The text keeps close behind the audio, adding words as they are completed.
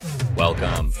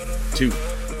Welcome to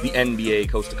the NBA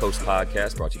Coast to Coast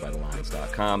podcast brought to you by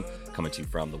TheLines.com. Coming to you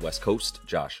from the West Coast,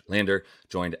 Josh Lander,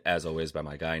 joined as always by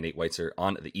my guy Nate Weitzer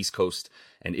on the East Coast.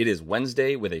 And it is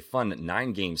Wednesday with a fun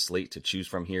 9-game slate to choose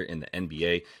from here in the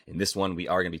NBA. In this one, we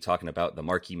are going to be talking about the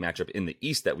marquee matchup in the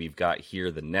East that we've got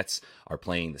here. The Nets are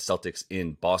playing the Celtics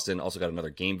in Boston. Also got another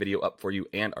game video up for you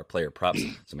and our player props.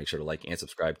 So make sure to like and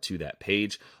subscribe to that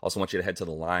page. Also want you to head to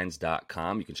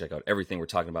TheLines.com. You can check out everything we're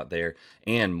talking about there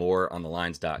and more on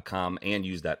TheLines.com and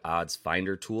use that odds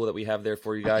finder tool that we have there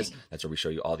for you guys. That's where we show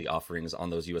you all the offerings on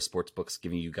those U.S. sports books,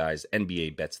 giving you guys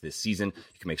NBA bets this season.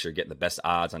 You can make sure you're getting the best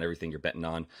odds on everything you're betting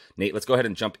on. Nate, let's go ahead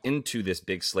and jump into this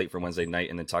big slate for Wednesday night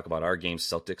and then talk about our games,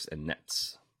 Celtics and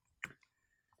Nets.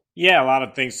 Yeah, a lot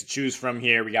of things to choose from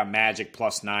here. We got Magic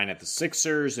 +9 at the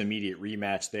Sixers, immediate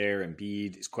rematch there.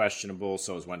 Embiid is questionable,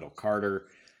 so is Wendell Carter.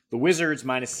 The Wizards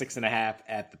 -6.5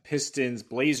 at the Pistons.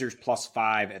 Blazers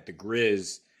 +5 at the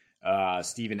Grizz.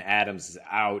 Steven Adams is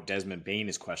out. Desmond Bane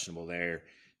is questionable there.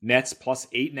 Nets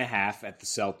 +8.5 at the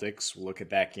Celtics. We'll look at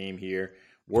that game here.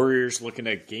 Warriors looking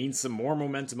to gain some more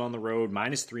momentum on the road.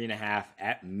 -3.5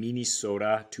 at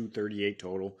Minnesota. 238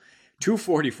 total.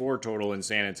 244 total in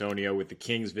San Antonio with the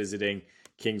Kings visiting.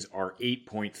 Kings are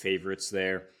 8-point favorites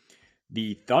there.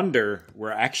 The Thunder,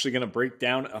 we're actually going to break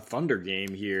down a Thunder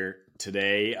game here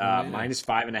today.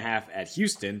 -5.5 at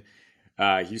Houston.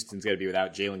 Houston's going to be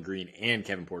without Jalen Green and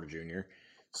Kevin Porter Jr.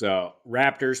 So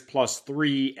Raptors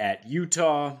 +3 at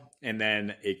Utah. And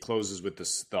then it closes with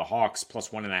the Hawks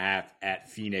 +1.5 at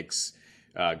Phoenix.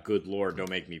 Good Lord, don't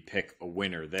make me pick a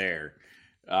winner there.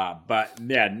 But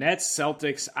yeah, Nets,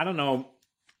 Celtics, I don't know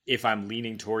if I'm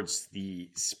leaning towards the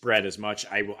spread as much.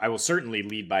 I will certainly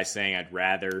lead by saying I'd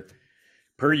rather,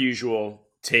 per usual,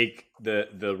 take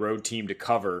the road team to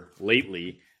cover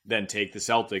lately than take the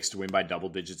Celtics to win by double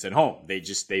digits at home.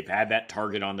 They've had that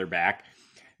target on their back.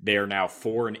 They are now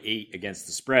 4-8 against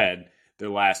the spread. Their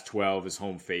last 12 as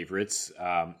home favorites.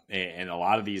 And a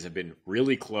lot of these have been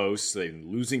really close. They've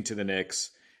been losing to the Knicks.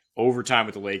 Overtime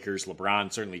with the Lakers.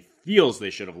 LeBron certainly feels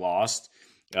they should have lost.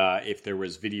 If there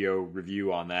was video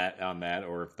review on that,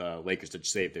 or if the Lakers had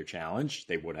saved their challenge,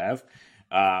 they would have.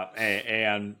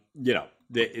 And you know,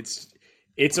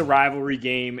 it's a rivalry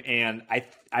game, and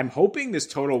I'm hoping this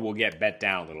total will get bet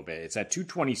down a little bit. It's at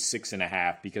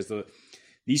 226.5 because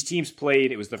these teams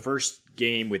played. It was the first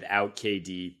game without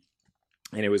KD.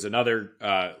 And it was another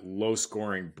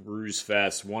low-scoring bruise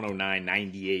fest,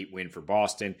 109-98 win for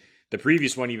Boston. The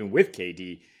previous one, even with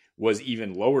KD, was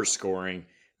even lower scoring.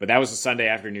 But that was a Sunday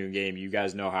afternoon game. You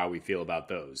guys know how we feel about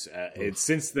those.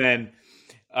 Since then,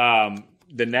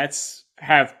 the Nets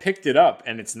have picked it up,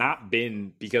 and it's not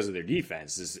been because of their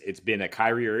defense. It's been a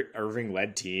Kyrie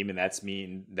Irving-led team, and that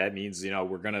means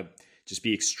we're going to just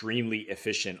be extremely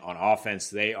efficient on offense.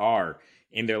 They are,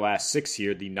 in their last 6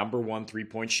 here, the number one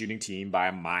three-point shooting team by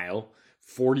a mile,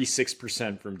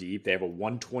 46% from deep. They have a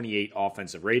 128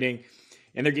 offensive rating,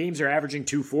 and their games are averaging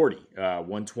 240,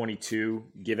 122,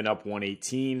 giving up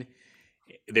 118.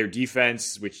 Their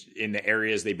defense, which in the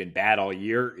areas they've been bad all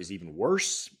year, is even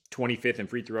worse. 25th in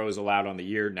free throws allowed on the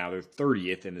year. Now they're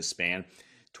 30th in the span.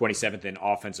 27th in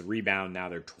offensive rebound. Now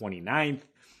they're 29th.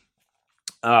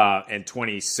 And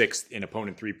 26th in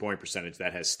opponent three-point percentage.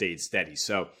 That has stayed steady.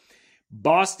 So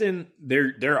Boston,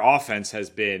 their offense has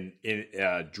been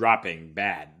dropping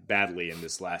badly in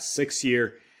this last 6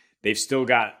 year. They've still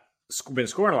been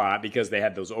scoring a lot because they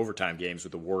had those overtime games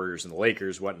with the Warriors and the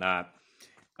Lakers, whatnot.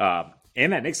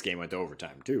 And that Knicks game went to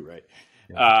overtime too, right?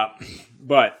 Yeah.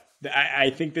 But I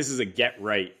think this is a get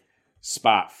right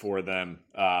spot for them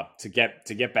to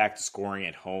get back to scoring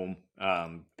at home.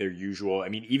 Their usual. I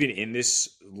mean, even in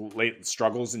this late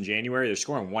struggles in January, they're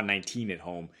scoring 119 at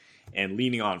home. And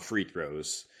leaning on free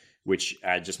throws, which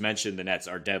I just mentioned, the Nets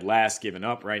are dead last, giving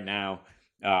up right now.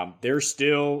 They're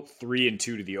still 3-2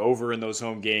 to the over in those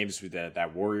home games with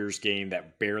that Warriors game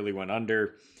that barely went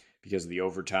under because of the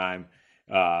overtime.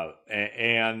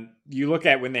 And you look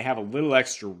at when they have a little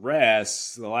extra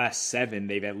rest, the last 7,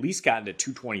 they've at least gotten to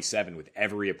 227 with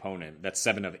every opponent. That's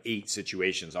 7 of 8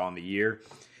 situations on the year.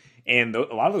 And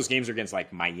a lot of those games are against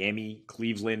like Miami,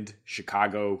 Cleveland,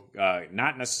 Chicago,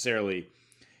 not necessarily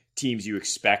teams you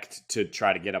expect to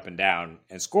try to get up and down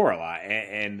and score a lot.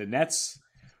 And the Nets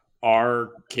are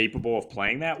capable of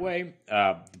playing that way.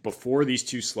 Before these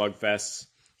two slugfests,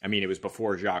 I mean, it was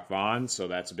before Jacques Vaughn, so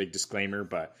that's a big disclaimer,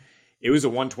 but it was a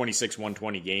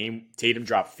 126-120 game. Tatum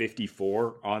dropped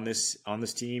 54 on this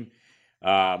team.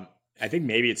 I think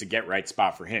maybe it's a get-right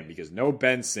spot for him because no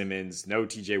Ben Simmons, no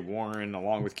TJ Warren,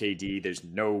 along with KD. There's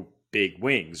no big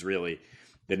wings, really.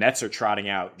 The Nets are trotting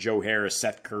out Joe Harris,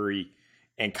 Seth Curry,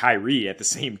 and Kyrie at the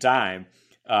same time.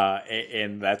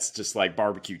 And that's just like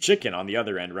barbecue chicken on the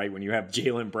other end, right? When you have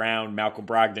Jaylen Brown, Malcolm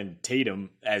Brogdon, Tatum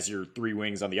as your three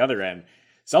wings on the other end,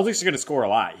 Celtics are going to score a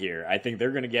lot here. I think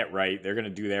they're going to get right. They're going to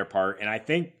do their part. And I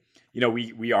think,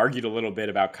 we argued a little bit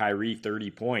about Kyrie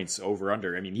 30 points over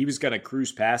under. I mean, he was going to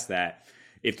cruise past that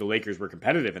if the Lakers were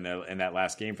competitive in that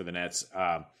last game for the Nets.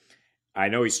 I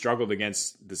know he struggled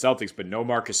against the Celtics, but no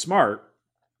Marcus Smart.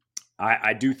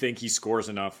 I do think he scores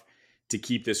enough to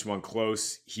keep this one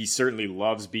close. He certainly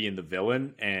loves being the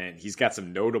villain, and he's got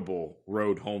some notable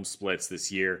road home splits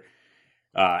this year,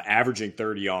 averaging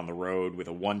 30 on the road with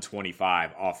a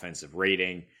 125 offensive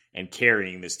rating and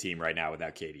carrying this team right now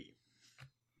without KD.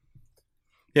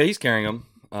 Yeah, he's carrying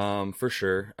them for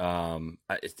sure.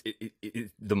 The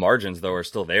margins, though, are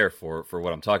still there for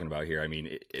what I'm talking about here. I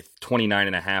mean, it's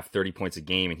 29.5, 30 points a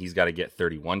game, and he's got to get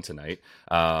 31 tonight.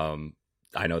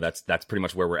 I know that's pretty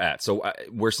much where we're at. So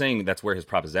we're saying that's where his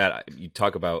prop is at. You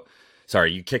talk about,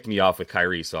 sorry, you kicked me off with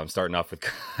Kyrie, so I'm starting off with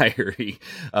Kyrie.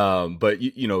 But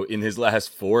in his last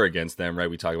 4 against them, right,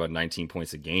 we talk about 19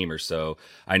 points a game or so.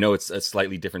 I know it's a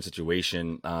slightly different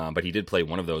situation, but he did play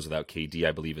one of those without KD,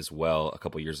 I believe, as well a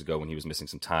couple years ago when he was missing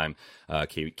some time.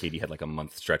 KD had like a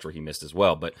month stretch where he missed as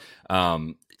well, but.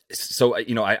 So,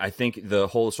 I think the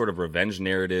whole sort of revenge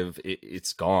narrative,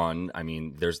 it's gone. I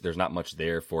mean, there's not much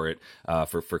there for it,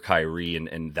 for Kyrie.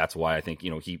 And that's why I think,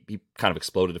 he kind of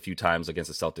exploded a few times against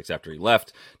the Celtics after he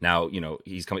left. Now,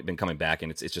 he's been coming back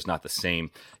and it's just not the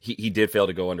same. He did fail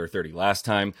to go under 30 last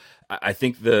time. I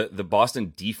think the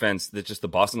Boston defense, that's just the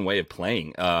Boston way of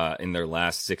playing in their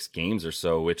last 6 games or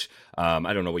so, which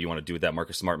I don't know what you want to do with that.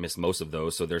 Marcus Smart missed most of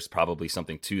those, so there's probably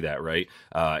something to that, right?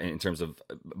 In terms of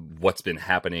what's been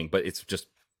happening, but it's just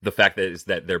the fact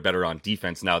that they're better on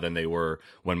defense now than they were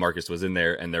when Marcus was in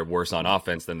there, and they're worse on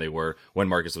offense than they were when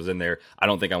Marcus was in there. I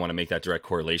don't think I want to make that direct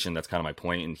correlation. That's kind of my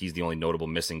point, and he's the only notable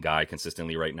missing guy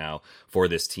consistently right now for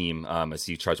this team as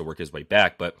he tries to work his way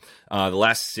back. But the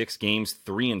last 6 games,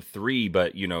 3-3,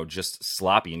 but just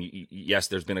sloppy. And yes,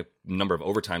 there's been a number of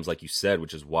overtimes, like you said,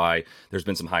 which is why there's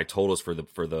been some high totals for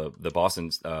the Boston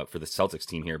for the Celtics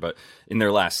team here. But in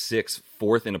their last 6,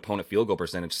 4th in opponent field goal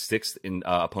percentage, 6th in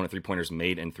opponent 3-pointers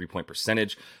made and 3-point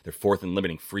percentage. They're 4th in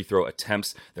limiting free throw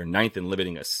attempts. They're 9th in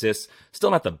limiting assists.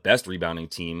 Still not the best rebounding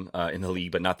team in the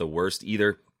league, but not the worst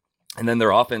either. And then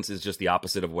their offense is just the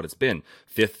opposite of what it's been.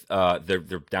 5th,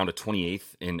 they're down to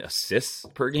 28th in assists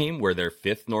per game, where they're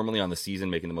 5th normally on the season,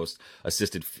 making the most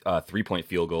assisted 3-point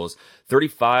field goals.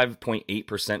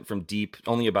 35.8% from deep,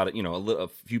 only about a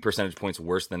few percentage points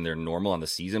worse than their normal on the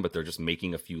season, but they're just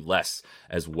making a few less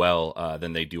as well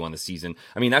than they do on the season.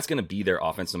 I mean, that's going to be their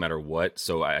offense no matter what.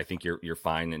 So I think you're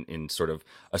fine in sort of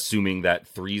assuming that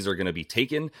threes are going to be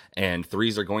taken and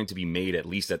threes are going to be made at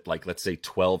least at let's say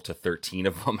 12 to 13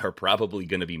 of them are probably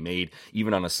going to be made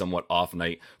even on a somewhat off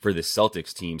night for the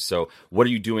Celtics team. So what are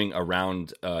you doing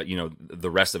around, the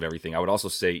rest of everything? I would also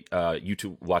say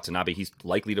Yuta Watanabe, he's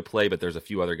likely to play, but there's a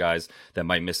few other guys that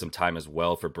might miss some time as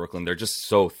well for Brooklyn. They're just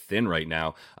so thin right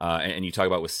now. And you talk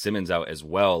about with Simmons out as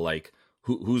well,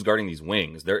 who's guarding these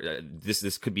wings?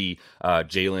 This could be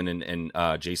Jaylen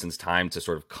and Jason's time to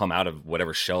sort of come out of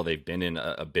whatever shell they've been in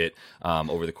a bit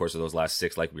over the course of those last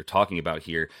 6, like we were talking about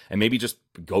here, and maybe just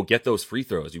go get those free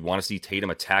throws. You want to see Tatum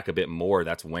attack a bit more.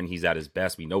 That's when he's at his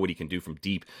best. We know what he can do from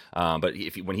deep, but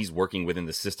when he's working within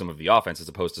the system of the offense as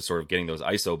opposed to sort of getting those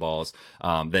ISO balls,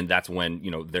 then that's when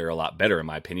they're a lot better, in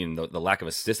my opinion. The lack of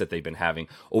assists that they've been having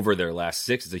over their last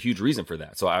 6 is a huge reason for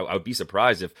that. So I would be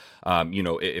surprised if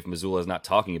if Mazzulla is not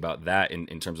talking about that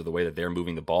in terms of the way that they're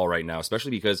moving the ball right now,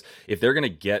 especially because if they're going to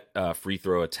get free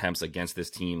throw attempts against this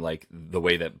team like the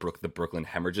way that the Brooklyn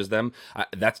hemorrhages them,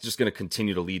 that's just going to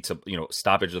continue to lead to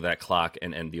stoppage of that clock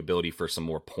and the ability for some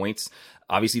more points.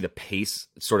 Obviously, the pace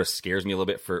sort of scares me a little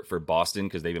bit for Boston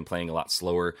because they've been playing a lot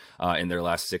slower in their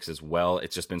last 6 as well.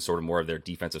 It's just been sort of more of their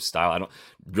defensive style. I don't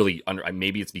really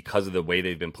maybe it's because of the way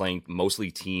they've been playing.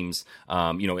 Mostly teams,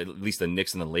 at least the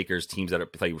Knicks and the Lakers, teams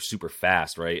that play super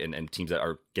fast, right, and teams that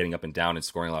are getting up and down and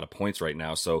scoring a lot of points right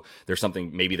now. So there's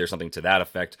something to that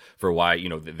effect for why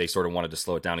they sort of wanted to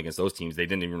slow it down against those teams. They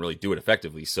didn't even really do it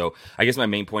effectively. So I guess my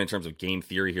main point in terms of game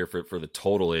theory here for the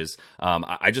total is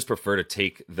I just prefer to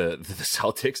take the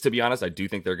Celtics, to be honest. I do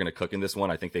think they're going to cook in this one.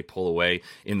 I think they pull away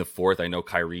in the 4th. I know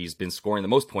Kyrie's been scoring the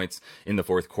most points in the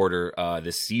 4th quarter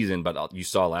this season, but you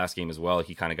saw last game as well.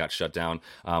 He kind of got shut down,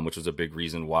 which was a big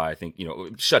reason why I think,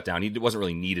 shut down. He wasn't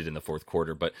really needed in the 4th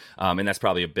quarter, but and that's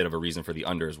probably a bit of a reason for the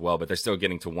under as well, but they're still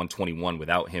getting to 121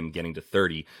 without him getting to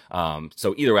 30.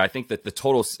 So either way, I think that the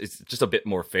total is just a bit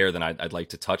more fair than I'd like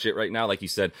to touch it right now. Like you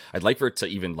said, I'd like for it to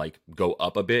even go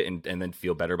up a bit and and then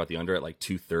feel better about the under at like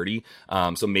 230.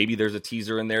 So maybe there's a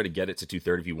teaser in there to get it to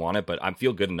 230 if you want it, but I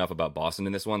feel good enough about Boston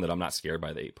in this one that I'm not scared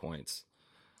by the 8 points.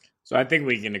 So I think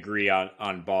we can agree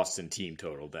on Boston team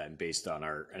total then, based on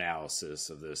our analysis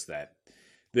of this, that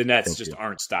the Nets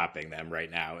aren't stopping them right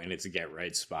now, and it's a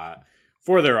get-right spot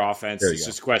for their offense. It's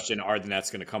just a question, are the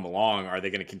Nets going to come along? Are they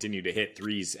going to continue to hit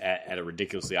threes at a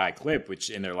ridiculously high clip, which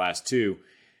in their last two,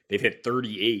 they've hit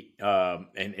 38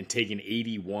 and taken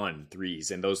 81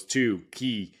 threes, and those two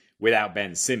key without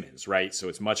Ben Simmons, right? So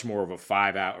it's much more of a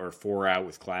 5-out or 4-out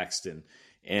with Claxton,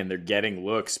 and they're getting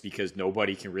looks because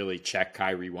nobody can really check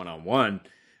Kyrie one-on-one.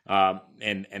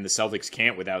 And the Celtics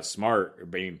can't without Smart. I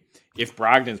mean, if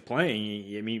Brogdon's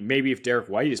playing, I mean, maybe if Derek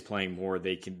White is playing more,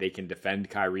 they can defend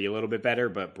Kyrie a little bit better.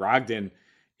 But Brogdon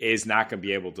is not going to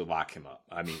be able to lock him up.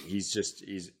 I mean,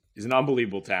 he's an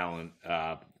unbelievable talent.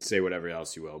 Say whatever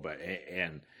else you will, but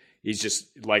and he's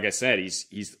just, like I said,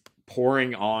 he's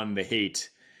pouring on the hate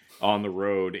on the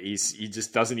road. He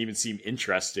just doesn't even seem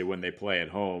interested when they play at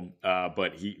home.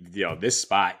 But this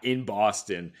spot in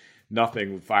Boston,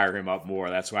 nothing would fire him up more.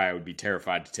 That's why I would be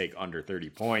terrified to take under 30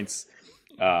 points.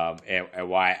 And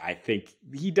why I think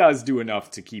he does do enough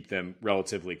to keep them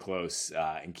relatively close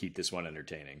and keep this one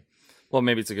entertaining. Well,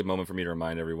 maybe it's a good moment for me to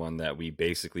remind everyone that we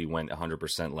basically went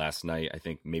 100% last night. I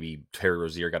think maybe Terry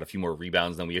Rozier got a few more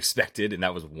rebounds than we expected, and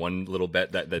that was one little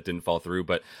bet that didn't fall through.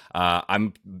 But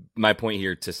my point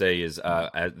here to say is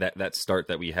that start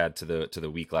that we had to the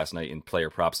week last night in player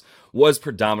props was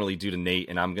predominantly due to Nate,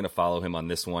 and I'm going to follow him on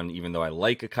this one, even though I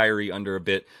like a Kyrie under a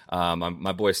bit.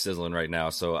 My boy's sizzling right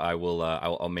now, so I will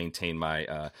I'll maintain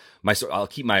I'll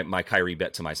keep my Kyrie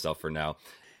bet to myself for now.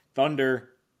 Thunder.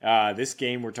 This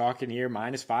game we're talking here,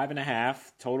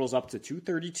 -5.5, totals up to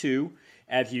 232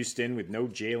 at Houston with no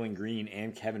Jalen Green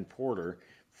and Kevin Porter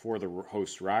for the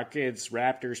host Rockets.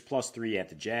 Raptors +3 at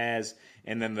the Jazz,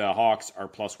 and then the Hawks are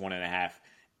 +1.5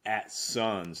 at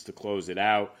Suns to close it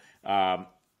out.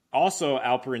 Also,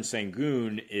 Alperen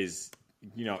Sengun is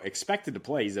expected to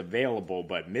play. He's available,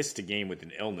 but missed a game with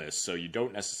an illness, so you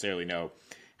don't necessarily know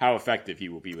how effective he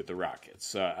will be with the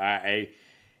Rockets.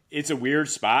 It's a weird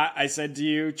spot, I said to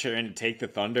you, trying to take the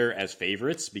Thunder as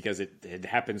favorites because it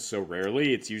happens so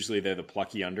rarely. It's usually they're the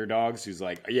plucky underdogs who's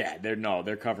like, yeah,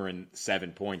 they're covering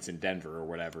 7 points in Denver or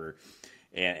whatever,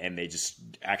 and they just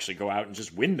actually go out and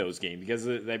just win those games because,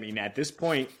 I mean, at this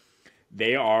point,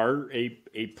 they are a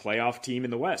playoff team in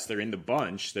the West. They're in the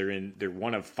bunch. They're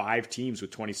one of 5 teams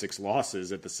with 26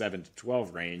 losses at the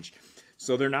 7-12 range,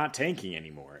 so they're not tanking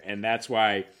anymore, and that's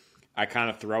why I kind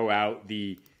of throw out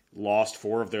the lost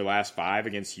 4 of their last 5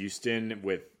 against Houston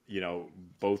with,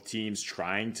 both teams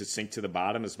trying to sink to the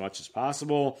bottom as much as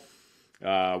possible,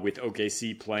 with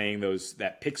OKC playing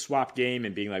that pick swap game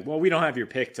and being like, well, we don't have your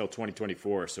pick till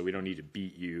 2024, so we don't need to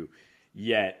beat you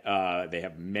yet. They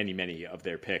have many, many of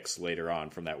their picks later on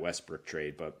from that Westbrook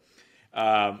trade, but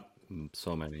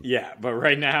so many. Yeah, but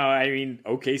right now, I mean,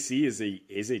 OKC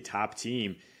is a top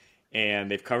team,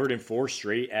 and they've covered in 4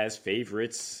 straight as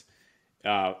favorites.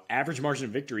 Average margin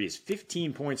of victory is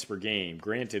 15 points per game.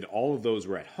 Granted, all of those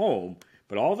were at home,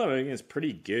 but all of them against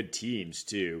pretty good teams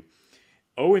too.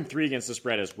 0-3 against the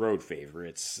spread as road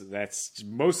favorites. That's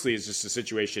mostly is just a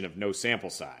situation of no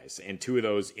sample size, and 2 of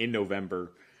those in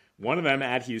November. One of them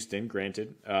at Houston,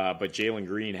 granted, but Jalen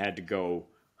Green had to go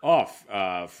off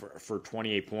for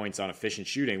 28 points on efficient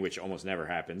shooting, which almost never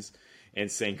happens, and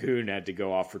Sengun had to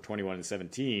go off for 21 and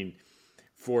 17.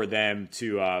 For them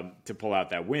to pull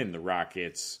out that win, the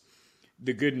Rockets.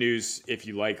 The good news, if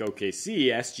you like OKC,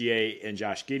 SGA and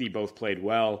Josh Giddey both played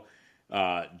well.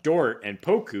 Dort and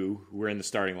Poku, who were in the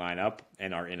starting lineup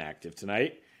and are inactive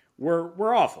tonight,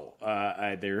 were awful.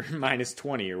 They're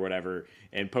 -20 or whatever,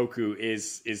 and Poku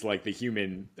is like the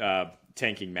human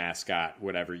tanking mascot,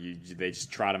 whatever. They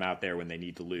just trot him out there when they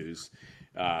need to lose,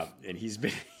 and he's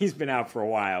been out for a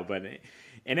while. But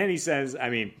in any sense,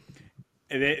 I mean,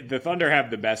 the Thunder have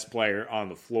the best player on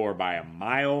the floor by a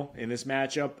mile in this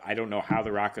matchup. I don't know how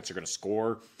the Rockets are going to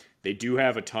score. They do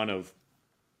have a ton of,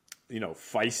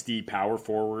 feisty power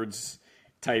forwards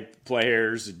type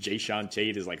players. Jayshawn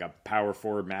Tate is like a power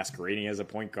forward masquerading as a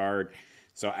point guard.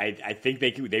 So I think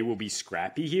they will be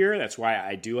scrappy here. That's why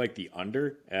I do like the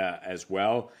under as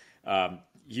well.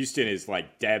 Houston is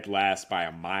like dead last by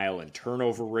a mile in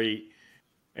turnover rate.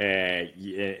 And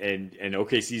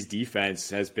OKC's defense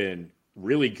has been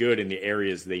really good in the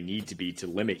areas they need to be to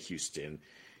limit Houston.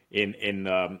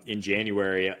 In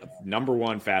January, number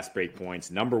 1 fast break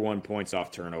points, number 1 points off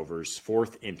turnovers,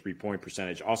 4th in 3-point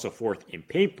percentage, also 4th in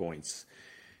paint points.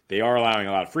 They are allowing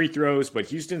a lot of free throws, but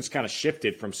Houston's kind of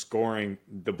shifted from scoring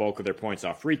the bulk of their points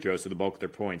off free throws to the bulk of their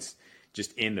points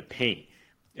just in the paint.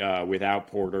 without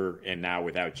Porter and now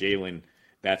without Jalen.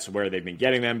 That's where they've been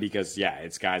getting them because, yeah,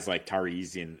 it's guys like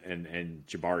Tyrese and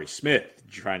Jabari Smith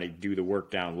trying to do the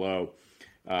work down low.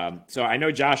 So I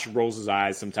know Josh rolls his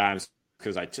eyes sometimes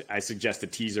because I suggest a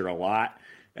teaser a lot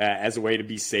as a way to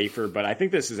be safer, but I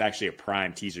think this is actually a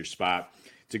prime teaser spot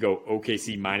to go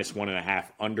OKC minus 1.5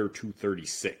 under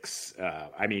 236.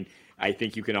 I mean, I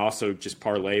think you can also just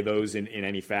parlay those in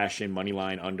any fashion, money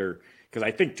line under, because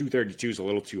I think 232 is a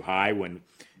little too high when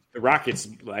the Rockets,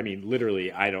 I mean,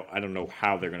 literally, I don't know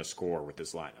how they're going to score with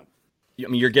this lineup. I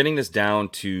mean, you're getting this down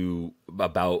to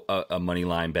about a money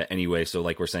line bet anyway. So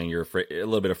like we're saying, you're a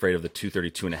little bit afraid of the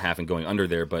 232.5 and going under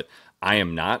there, but I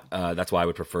am not. That's why I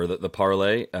would prefer the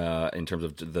parlay in terms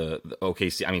of the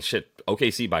OKC. I mean,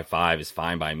 OKC by 5 is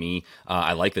fine by me.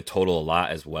 I like the total a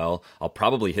lot as well. I'll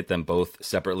probably hit them both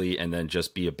separately and then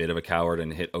just be a bit of a coward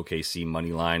and hit OKC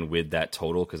money line with that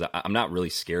total because I'm not really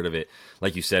scared of it.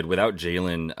 Like you said, without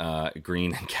Jalen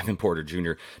Green and Kevin Porter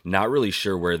Jr., not really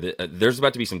sure where there's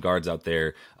about to be some guards out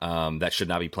there that should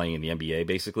not be playing in the NBA,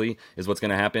 basically, is what's going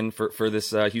to happen for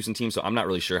this Houston team. So I'm not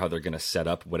really sure how they're going to set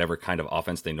up whatever kind of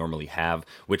offense they normally have,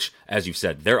 which, as you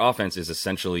said, their offense is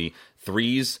essentially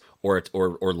threes or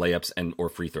layups and or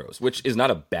free throws, which is not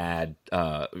a bad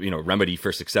remedy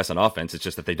for success on offense. It's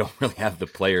just that they don't really have the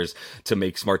players to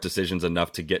make smart decisions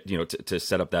enough to get to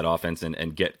set up that offense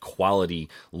and get quality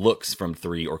looks from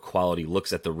three or quality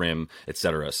looks at the rim,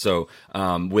 etc. So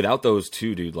without those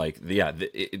two, dude,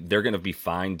 they're going to be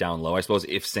fine down low. I suppose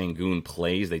if Sengun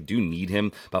plays, they do need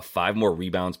him. About 5 more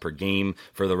rebounds per game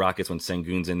for the Rockets when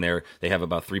Sengun's in there. They have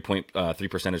about 3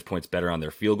 percentage points better on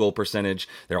their field goal percentage.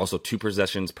 They're also 2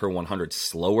 possessions per 100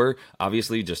 slower,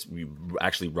 obviously, just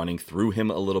actually running through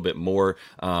him a little bit more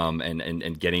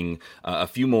and getting a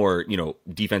few more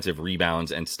defensive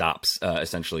rebounds and stops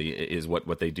essentially is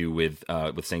what they do with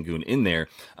Sengun in there.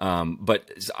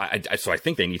 So I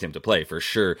think they need him to play for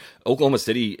sure. Oklahoma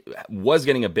City was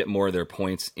getting a bit more of their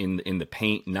points in the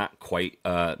paint, not quite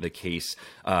the case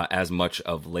as much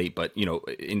of late, but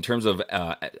in terms of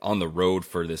on the road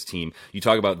for this team, you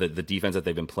talk about the defense that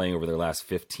they've been playing over their last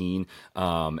 15,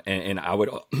 and I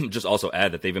would just also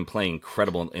add that they've been playing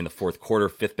incredible in the fourth quarter,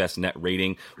 5th best net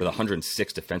rating with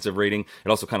 106 defensive rating. It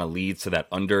also kind of leads to that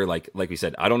under, like we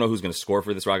said, I don't know who's going to score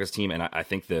for this Rockets team, and I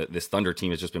think this Thunder team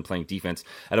has just been playing defense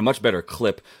at a much better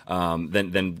clip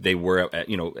than they were at,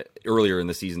 earlier in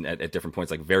the season at different points,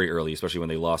 like very early, especially when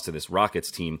they lost to this Rockets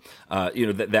team.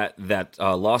 That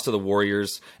loss to the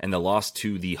Warriors and the loss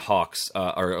to the Hawks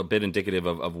are a bit indicative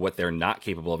of what they're not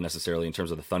capable of necessarily in terms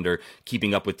of the Thunder,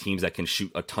 keeping up with teams that can shoot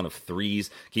a ton of threes,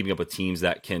 keeping up with teams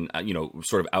that can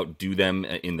sort of outdo them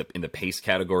in the pace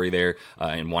category there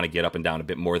and want to get up and down a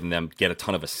bit more than them, get a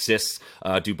ton of assists,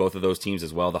 do both of those teams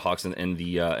as well, the Hawks and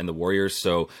the Warriors.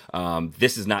 So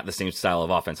this is not the same style of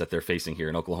offense that they're facing here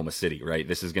in Oklahoma City, right?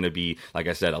 This is going to be, like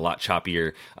I said, a lot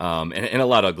choppier and a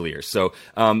lot uglier. So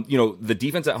the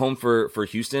defense at home for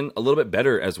Houston, a little bit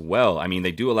better as well. I mean,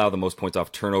 they do allow the most points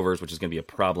off turnovers, which is going to be a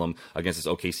problem against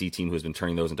this OKC team who has been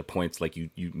turning those into points, like you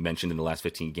mentioned in the last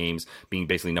 15 games, being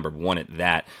basically number 1 at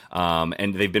that.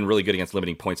 And they've been really good against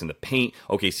limiting points in the paint.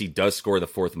 OKC does score the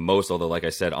 4th most, although, like I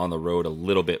said, on the road, a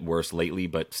little bit worse lately,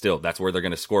 but still, that's where they're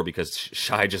going to score because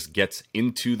Shai just gets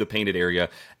into the painted area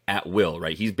at will,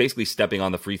 right? He's basically stepping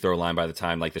on the free throw line by the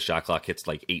time like the shot clock hits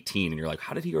like 18 and you're like,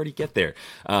 how did he already get there?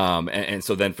 And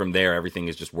so then from there, everything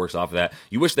is just works off of that.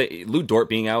 You wish that Lou Dort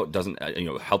being out doesn't,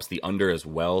 helps the under as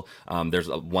well. There's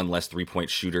one less 3-point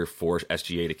shooter for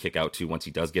SGA to kick out to once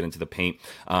he does get into the paint.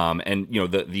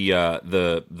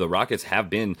 The Rockets have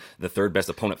been the 3rd best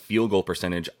opponent field goal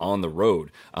percentage on the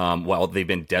road, while they've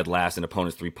been dead last in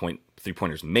opponents'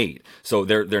 three-pointers made. So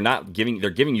they're giving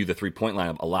you the 3-point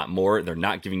lineup a lot more. They're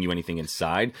not giving you anything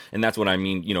inside. And that's what I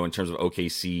mean, in terms of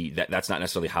OKC, that's not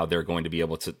necessarily how they're going to be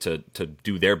able to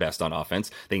do their best on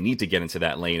offense. They need to get into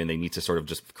that lane and they need to sort of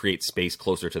just create space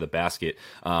closer to the basket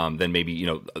than maybe,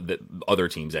 the other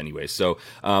teams anyway. So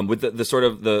with the sort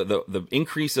of the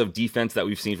increase of defense that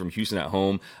we've seen from Houston at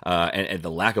home and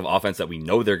the lack of offense that we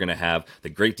know they're going to have, the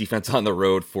great defense on the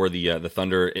road for the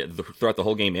Thunder throughout the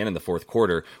whole game and in the fourth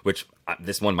quarter, which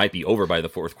this one might be over by the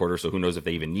fourth quarter, so who knows if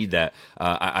they even need that.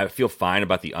 I feel fine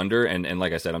about the under, and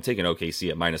like I said, I'm taking OKC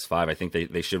at -5. I think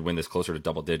they should win this closer to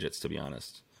double digits, to be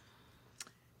honest.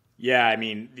 Yeah, I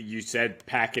mean, you said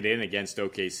pack it in against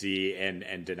OKC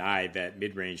and deny that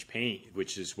mid-range paint,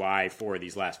 which is why 4 of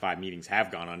these last 5 meetings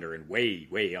have gone under and way,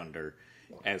 way under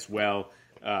as well.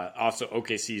 Also,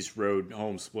 OKC's road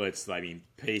home splits, I mean,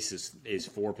 pace is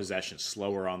 4 possessions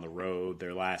slower on the road.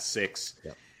 Their last 6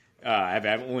 have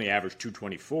only averaged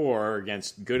 224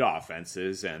 against good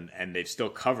offenses, and they've still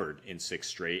covered in 6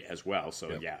 straight as well.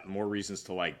 So, more reasons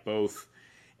to like both.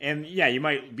 And, you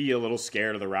might be a little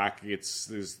scared of the Rockets.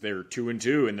 They're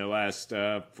 2-2 in their last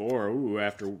 4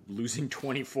 after losing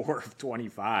 24 of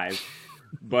 25.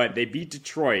 But they beat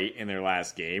Detroit in their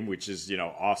last game, which is,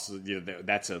 also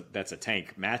that's a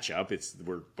tank matchup.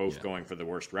 We're both going for the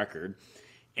worst record.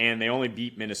 And they only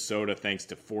beat Minnesota thanks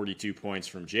to 42 points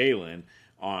from Jalen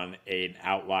on an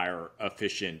outlier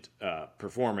efficient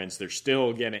performance. They're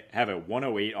still going to have a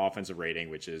 108 offensive rating,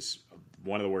 which is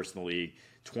one of the worst in the league,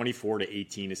 24 to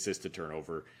 18 assist to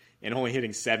turnover, and only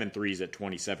hitting 7 threes at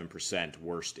 27%,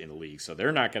 worst in the league. So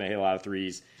they're not going to hit a lot of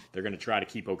threes. They're going to try to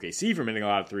keep OKC from hitting a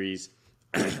lot of threes.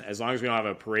 As long as we don't have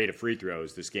a parade of free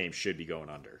throws, this game should be going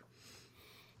under.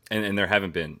 And there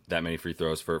haven't been that many free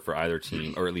throws for either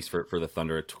team, or at least for the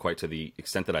Thunder, quite to the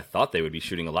extent that I thought they would be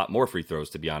shooting a lot more free throws,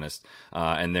 to be honest,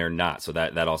 and they're not. So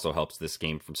that also helps this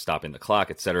game from stopping the clock,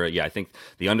 etc. Yeah, I think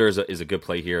the under is a good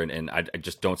play here, and I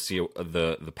just don't see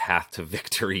the path to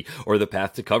victory or the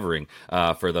path to covering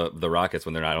for the Rockets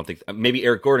when they're not. I don't think maybe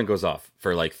Eric Gordon goes off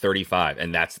for like 35,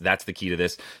 and that's the key to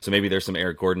this. So maybe there's some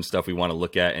Eric Gordon stuff we want to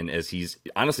look at, and as he's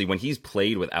honestly, when he's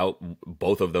played without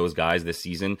both of those guys this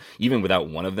season, even without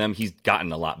one of them, he's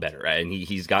gotten a lot better, right? And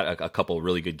he's got a couple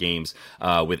really good games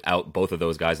without both of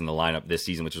those guys in the lineup this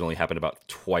season, which has only happened about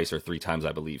twice or 3 times,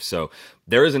 I believe. So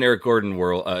there is an Eric Gordon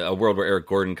world, a world where Eric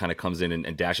Gordon kind of comes in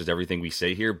and dashes everything we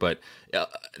say here, but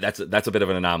that's a bit of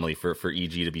an anomaly for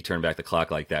EG to be turned back the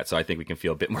clock like that. So I think we can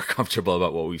feel a bit more comfortable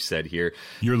about what we've said here.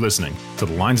 You're listening to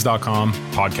the Lines.com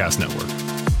podcast network.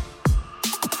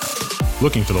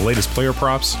 Looking for the latest player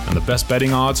props and the best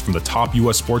betting odds from the top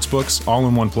U.S. sportsbooks all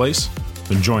in one place?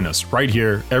 Then join us right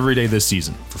here every day this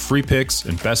season for free picks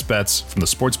and best bets from the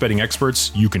sports betting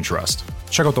experts you can trust.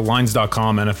 Check out the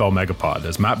Lines.com NFL Megapod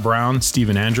as Matt Brown,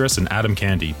 Steven Andrus, and Adam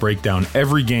Candy break down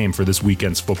every game for this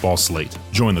weekend's football slate.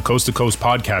 Join the Coast to Coast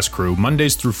podcast crew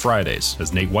Mondays through Fridays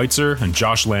as Nate Weitzer and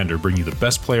Josh Lander bring you the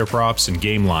best player props and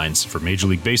game lines for Major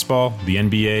League Baseball, the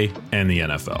NBA, and the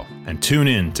NFL. And tune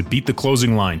in to Beat the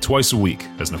Closing Line twice a week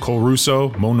as Nicole Russo,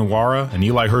 Mo Nawara, and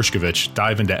Eli Hershkovich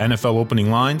dive into NFL opening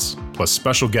lines, plus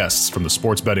special guests from the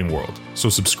sports betting world. So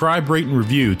subscribe, rate, and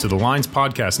review to the Lines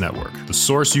Podcast Network, the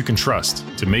source you can trust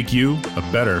to make you a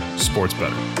better sports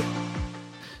bettor.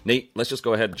 Nate, let's just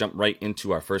go ahead and jump right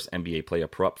into our first NBA player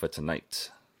prop for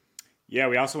tonight. Yeah,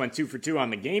 we also went 2 for 2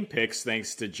 on the game picks,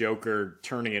 thanks to Joker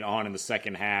turning it on in the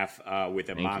second half with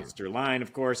a monster line,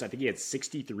 of course. I think he had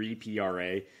 63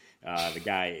 PRA. The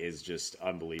guy is just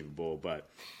unbelievable. But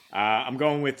I'm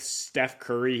going with Steph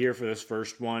Curry here for this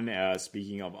first one.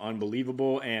 Speaking of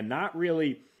unbelievable, and not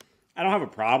really, I don't have a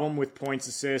problem with points,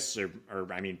 assists, or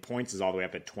points is all the way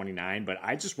up at 29, but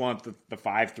I just want the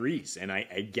 5 threes. And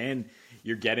again,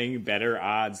 you're getting better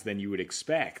odds than you would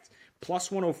expect.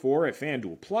 Plus 104 at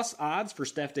FanDuel. Plus odds for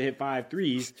Steph to hit 5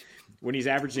 threes when he's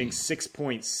averaging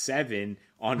 6.7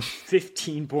 on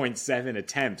 15.7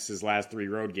 attempts his last 3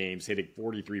 road games, hitting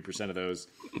 43% of those.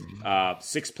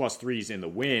 6+ threes in the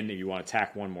win, if you want to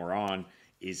tack one more on,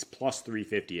 is plus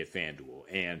 350 at FanDuel.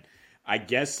 And I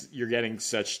guess you're getting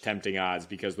such tempting odds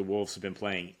because the Wolves have been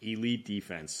playing elite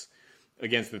defense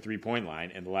against the 3-point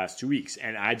line in the last 2 weeks.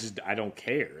 And I don't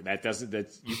care.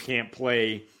 You can't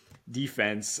play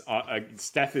defense.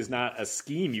 Steph is not a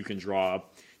scheme you can draw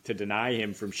up to deny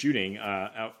him from shooting.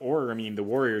 The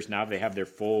Warriors, now they have their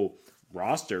full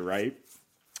roster, right?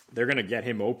 They're going to get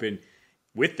him open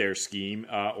with their scheme,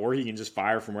 or he can just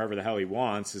fire from wherever the hell he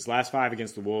wants. His last 5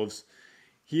 against the Wolves,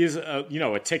 he is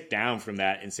a tick down from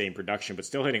that insane production, but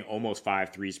still hitting almost 5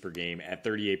 threes per game at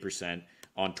 38%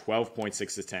 on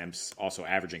 12.6 attempts, also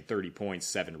averaging 30 points,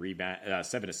 7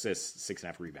 assists,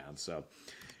 6.5 rebounds. So,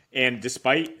 and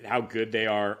despite how good they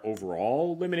are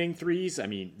overall limiting threes,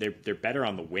 they're better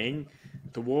on the wing.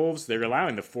 The Wolves, they're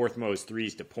allowing the 4th most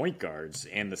threes to point guards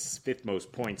and the 5th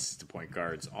most points to point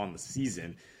guards on the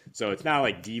season. So it's not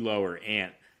like D'Lo or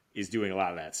Ant is doing a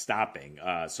lot of that stopping.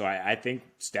 So I think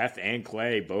Steph and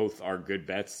Clay both are good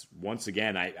bets. Once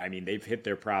again, they've hit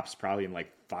their props probably in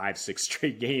like 5-6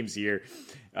 straight games here,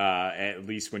 at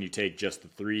least when you take just the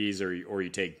threes or you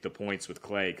take the points with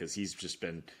Clay, because he's just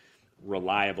been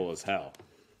reliable as hell.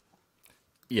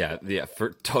 Yeah.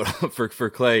 For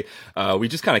Clay, we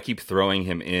just kind of keep throwing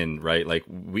him in, right? Like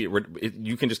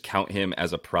you can just count him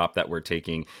as a prop that we're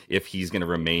taking if he's going to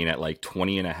remain at like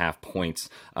 20.5 points,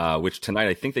 which tonight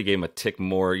I think they gave him a tick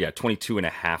more. Yeah,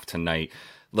 22.5 tonight.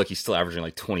 look, he's still averaging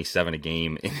like 27 a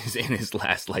game in his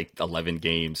last like 11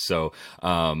 games. So,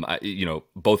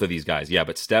 both of these guys, yeah.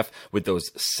 But Steph with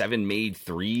those 7 made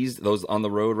threes, those on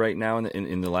the road right now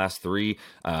in the last 3,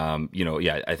 I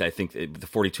think the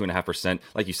 42.5%,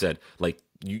 like you said, like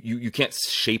you can't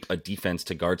shape a defense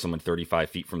to guard someone 35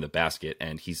 feet from the basket,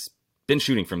 and he's been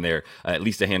shooting from there at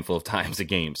least a handful of times a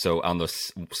game. So on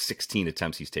those 16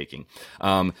 attempts he's taking.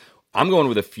 I'm going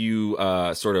with a few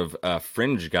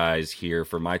fringe guys here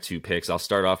for my 2 picks. I'll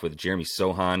start off with Jeremy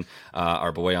Sochan,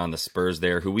 our boy on the Spurs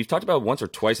there, who we've talked about once or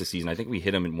twice this season. I think we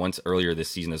hit him once earlier this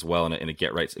season as well in a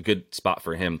get right. It's a good spot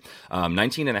for him.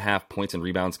 19.5 points and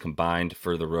rebounds combined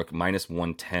for the Rook, minus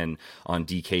 110 on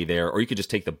DK there. Or you could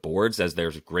just take the boards, as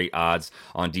there's great odds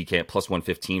on DK at plus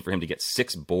 115 for him to get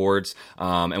 6 boards.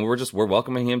 And we're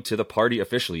welcoming him to the party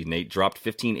officially. Nate dropped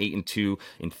 15, 8, and 2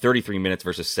 in 33 minutes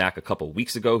versus Sac a couple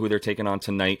weeks ago, who they're taking on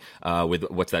tonight with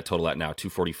what's that total at now?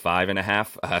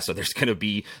 245.5. So there's going to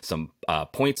be some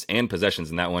points and possessions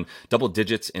in that one. Double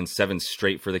digits in 7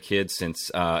 straight for the kid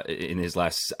since in his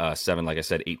last 7, like I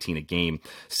said, 18 a game,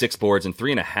 6 boards and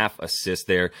 3.5 assists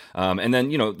there. And then,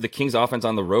 the Kings offense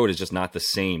on the road is just not the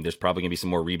same. There's probably going to be some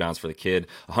more rebounds for the kid.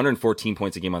 114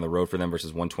 points a game on the road for them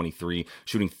versus 123,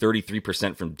 shooting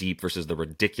 33% from deep versus the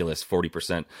ridiculous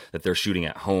 40% that they're shooting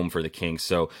at home for the Kings.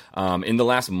 So in the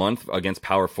last month against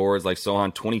power forwards like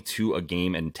Sochan, 22 a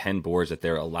game and 10 boards that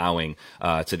they're allowing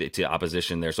to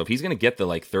opposition there. So if he's going to get the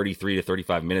like 33 to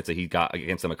 35 minutes that he got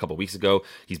against them a couple weeks ago,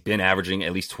 he's been averaging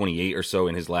at least 28 or so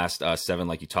in his last 7,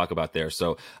 like you talk about there.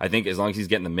 So I think as long as he's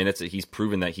getting the minutes, he's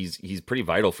proven that he's pretty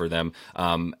vital for them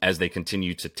as they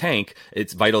continue to tank.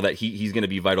 It's vital that he's going to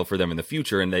be vital for them in the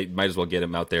future, and they might as well get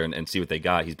him out there and see what they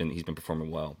got. He's been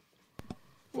performing well.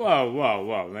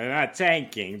 Whoa. They're not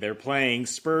tanking. They're playing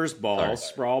Spurs ball,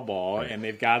 sprawl ball, and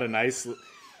they've got a nice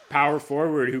power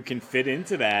forward who can fit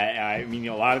into that. I mean,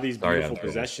 a lot of these beautiful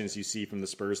possessions you see from the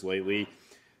Spurs lately,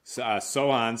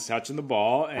 Sochan's touching the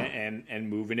ball and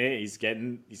moving it. He's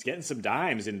getting some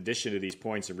dimes in addition to these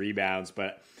points and rebounds,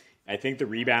 but I think the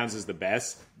rebounds is the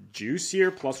best juice here,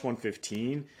 plus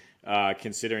 115,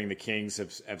 considering the Kings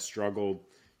have struggled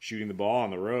shooting the ball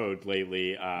on the road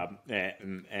lately,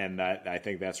 and I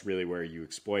think that's really where you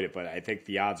exploit it. But I think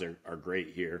the odds are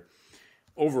great here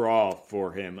overall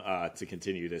for him to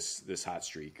continue this hot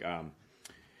streak.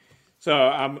 So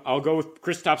I'll go with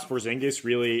Kristaps Porzingis.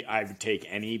 Really, I would take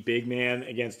any big man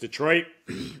against Detroit.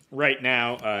 Right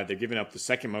now, they're giving up the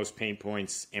second most paint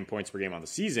points and points per game on the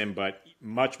season, but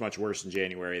much, much worse in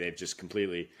January. They've just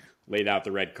completely laid out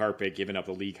the red carpet, giving up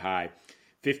a league high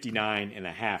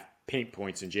 59.5 paint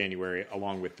points in January,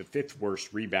 along with the 5th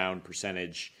worst rebound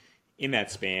percentage in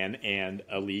that span and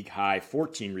a league high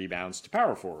 14 rebounds to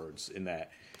power forwards in the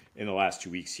last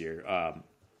 2 weeks here.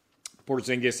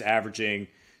 Porzingis averaging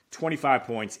 25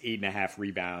 points, 8.5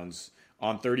 rebounds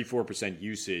on 34%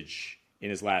 usage in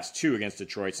his last 2 against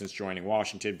Detroit since joining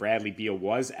Washington. Bradley Beal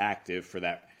was active for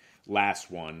that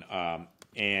last one.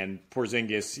 And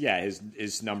Porzingis,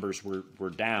 his numbers were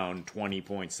down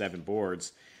 20.7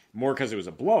 boards, more because it was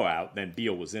a blowout than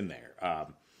Beal was in there.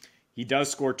 He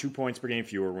does score 2 points per game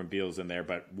fewer when Beal's in there,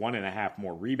 but 1.5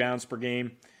 more rebounds per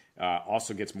game.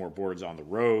 Also gets more boards on the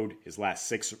road. His last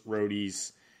 6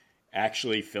 roadies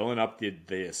actually filling up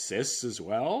the assists as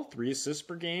well. 3 assists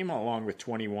per game, along with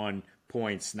 21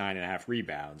 points, 9.5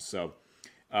 rebounds. So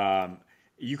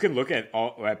you can look at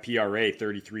PRA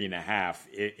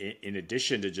 33.5 in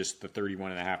addition to just the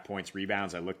 31.5 points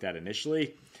rebounds I looked at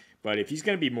initially. But if he's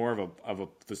going to be more of a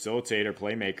facilitator,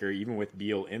 playmaker, even with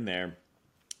Beal in there,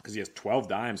 because he has 12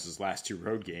 dimes his last 2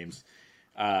 road games,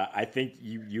 I think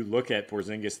you look at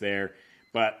Porzingis there.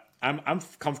 But I'm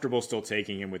comfortable still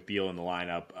taking him with Beal in the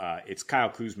lineup. It's Kyle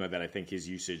Kuzma that I think his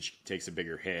usage takes a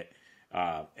bigger hit.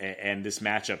 And this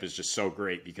matchup is just so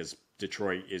great because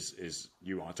Detroit is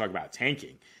you want to talk about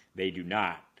tanking. They do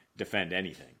not defend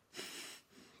anything.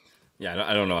 Yeah,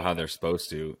 I don't know how they're supposed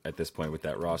to at this point with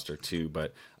that roster too,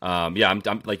 but I'm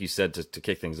like you said to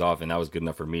kick things off, and that was good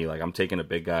enough for me. Like I'm taking a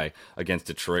big guy against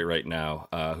Detroit right now,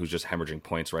 who's just hemorrhaging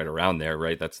points right around there.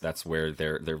 Right, that's where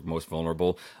they're most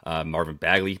vulnerable. Marvin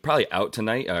Bagley probably out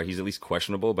tonight. He's at least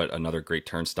questionable, but another great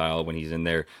turnstile when he's in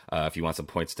there if you want some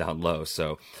points down low.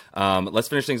 So let's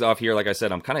finish things off here. Like I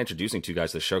said, I'm kind of introducing 2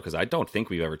 guys to the show because I don't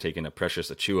think we've ever taken a Precious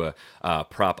Achiuwa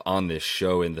prop on this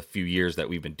show in the few years that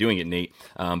we've been doing it, Nate.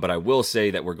 But I will will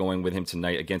say that we're going with him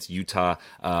tonight against Utah.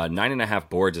 9.5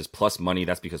 boards is plus money.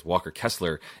 That's because Walker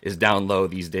Kessler is down low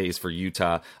these days for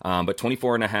Utah. But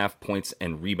 24.5 points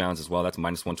and rebounds as well. That's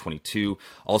minus 122.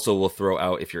 Also, we'll throw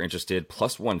out, if you're interested,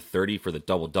 plus 130 for the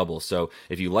double-double. So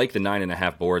if you like the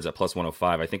 9.5 boards at plus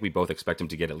 105, I think we both expect him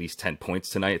to get at least 10 points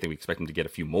tonight. I think we expect him to get a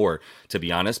few more, to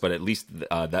be honest, but at least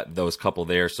those couple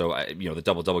there. So, the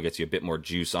double-double gets you a bit more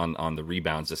juice on the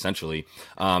rebounds, essentially.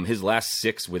 His last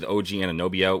 6 with OG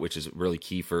Anunoby out, which is really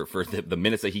key for the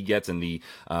minutes that he gets and the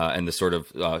sort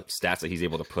of stats that he's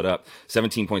able to put up.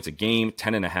 17 points a game,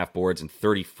 10.5 boards, and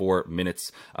 34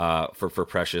 minutes for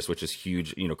Precious, which is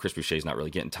huge. Chris Boucher's not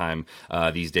really getting time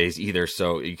these days either,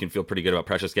 so you can feel pretty good about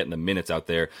Precious getting the minutes out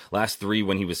there. Last 3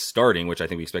 when he was starting, which I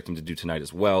think we expect him to do tonight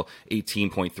as well,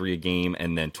 18.3 a game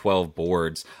and then 12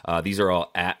 boards. These are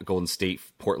all at Golden State,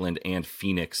 Portland, and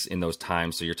Phoenix in those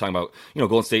times. So you're talking about,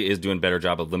 Golden State is doing a better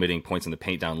job of limiting points in the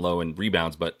paint down low and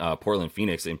rebounds, but Portland,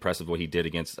 Phoenix, impressive what he did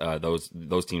against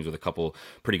those teams with a couple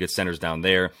pretty good centers down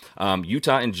there.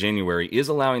 Utah in January is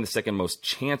allowing the second most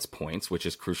chance points, which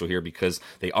is crucial here because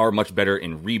they are much better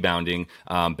in rebounding,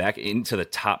 back into the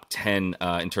top 10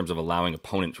 in terms of allowing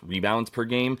opponent rebounds per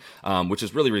game, which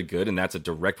is really, really good. And that's a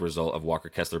direct result of Walker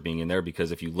Kessler being in there,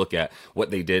 because if you look at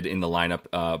what they did in the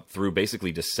lineup through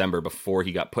basically December before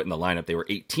he got put in the lineup, they were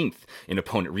 18th in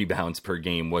opponent rebounds per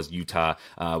game was Utah.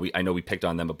 I know we picked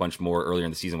on them a bunch more earlier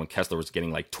in the season when Kessler was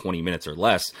getting like 20 minutes or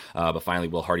less, but finally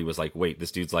Will Hardy was like, wait,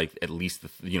 this dude's like at least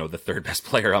the third best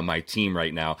player on my team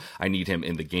right now. I need him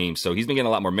in the game. So he's been getting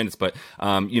a lot more minutes, but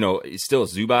still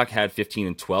Zubac had 15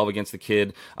 and 12 against the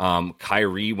kid.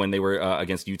 Kyrie, when they were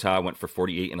against Utah, went for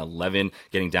 48 and 11,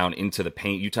 getting down into the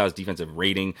paint. Utah's defensive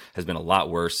rating has been a lot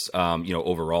worse,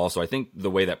 overall. So I think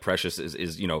the way that Precious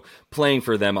is playing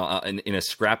for them in a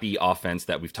scrappy offense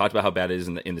that we've talked about how bad it is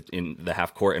in the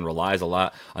half court and relies a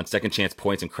lot on second chance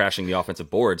points and crashing the offensive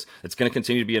boards, it's going to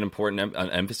continue to be an important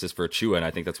emphasis for Achua, and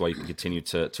I think that's why you can continue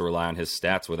to rely on his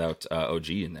stats without OG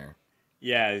in there.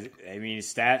 Yeah, I mean,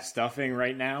 stat stuffing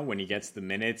right now when he gets the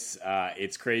minutes,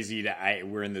 it's crazy.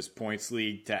 We're in this points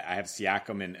league. I have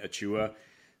Siakam and Achua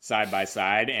side by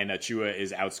side, and Achua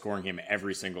is outscoring him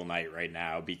every single night right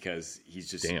now because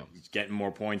he's getting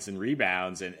more points and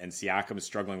rebounds, and Siakam is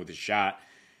struggling with his shot.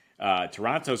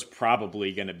 Toronto's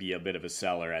probably going to be a bit of a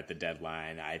seller at the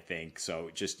deadline, I think. So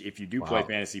just if you do play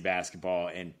fantasy basketball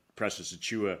and Precious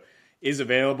Achua is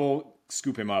available,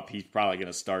 scoop him up. He's probably going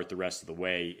to start the rest of the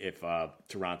way if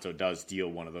Toronto does deal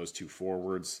one of those two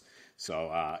forwards.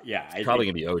 So, it's probably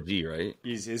going to be OG, right?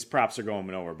 His props are going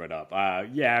nowhere but up.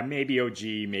 Maybe OG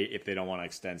if they don't want to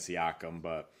extend Siakam.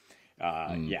 But,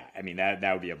 I mean,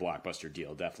 that would be a blockbuster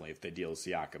deal, definitely, if they deal with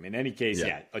Siakam. In any case,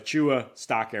 Achua,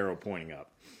 stock arrow pointing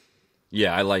up.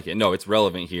 Yeah, I like it. No, it's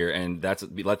relevant here, and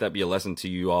let that be a lesson to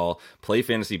you all. Play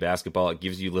fantasy basketball. It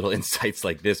gives you little insights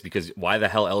like this, because why the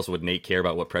hell else would Nate care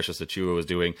about what Precious Achua was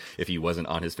doing if he wasn't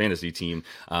on his fantasy team?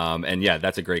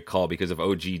 That's a great call, because if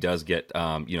OG does get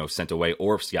sent away,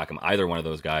 or if Siakam, either one of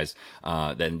those guys,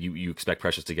 then you expect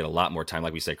Precious to get a lot more time.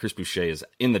 Like we said, Chris Boucher is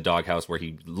in the doghouse where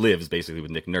he lives basically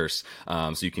with Nick Nurse,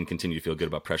 so you can continue to feel good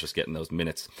about Precious getting those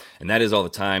minutes. And that is all the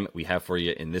time we have for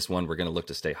you in this one. We're going to look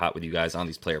to stay hot with you guys on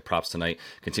these player props tonight.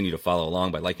 Continue to follow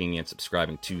along by liking and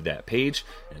subscribing to that page.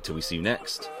 And until we see you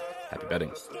next, happy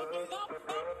betting.